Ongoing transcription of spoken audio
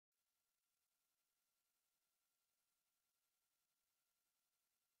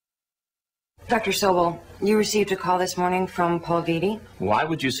Dr. Sobel, you received a call this morning from Paul Vitti. Why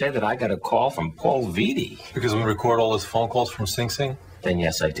would you say that I got a call from Paul Vitti? Because we record all his phone calls from Sing Sing? Then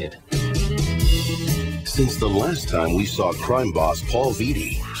yes, I did. Since the last time we saw crime boss Paul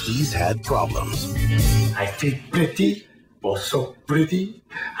Vitti, he's had problems. I feel pretty, oh so pretty.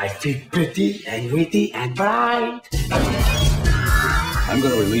 I feel pretty and witty and bright. I'm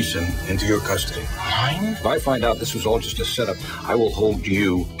going to release him into your custody. Mine? If I find out this was all just a setup, I will hold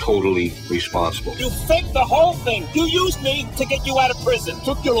you totally responsible. You faked the whole thing. You used me to get you out of prison.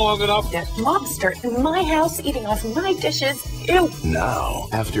 Took you long enough. That lobster in my house eating off my dishes. Ew. Now,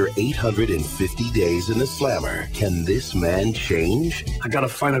 after 850 days in the slammer, can this man change? I got to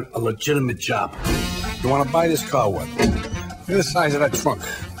find a legitimate job. You want to buy this car? What? Look at the size of that trunk.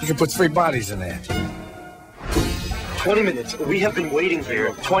 You can put 3 bodies in there. 20 minutes. We have been waiting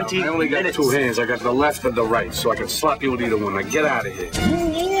here 20 minutes. I only got 2 hands. I got the left and the right, so I can slap you with either one. Now get out of here.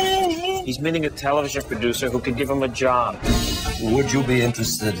 He's meeting a television producer who can give him a job. Would you be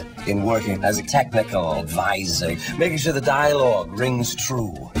interested in working as a technical advisor, making sure the dialogue rings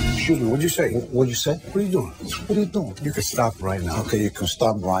true? Excuse me, what'd you say? What'd you say? What are you doing? What are you doing? You can stop right now. Okay, you can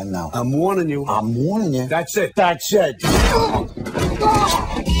stop right now. I'm warning you. I'm warning you. That's it. That's it.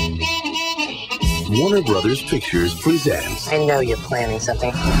 Warner Brothers Pictures presents. I know you're planning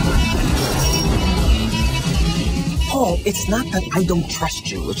something. Paul, it's not that I don't trust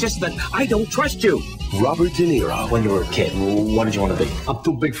you. It's just that I don't trust you. Robert De Niro. When you were a kid, what did you want to be? I'm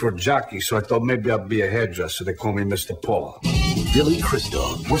too big for a jockey, so I thought maybe I'd be a hairdresser. They call me Mr. Paul. Billy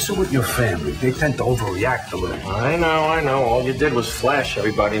Crystal. What's up with your family? They tend to overreact a little. I know. All you did was flash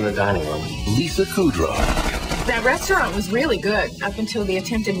everybody in the dining room. Lisa Kudrow. That restaurant was really good up until the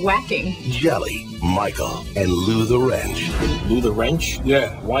attempted whacking. Jelly, Michael, and Lou the Wrench. Lou the Wrench?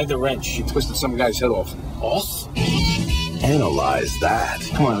 Yeah. Why the wrench? She twisted some guy's head off. Off? Analyze that.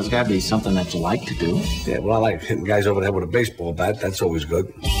 Come on, there's got to be something that you like to do. Yeah, well, I like hitting guys over the head with a baseball bat. That's always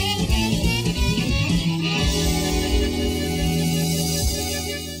good.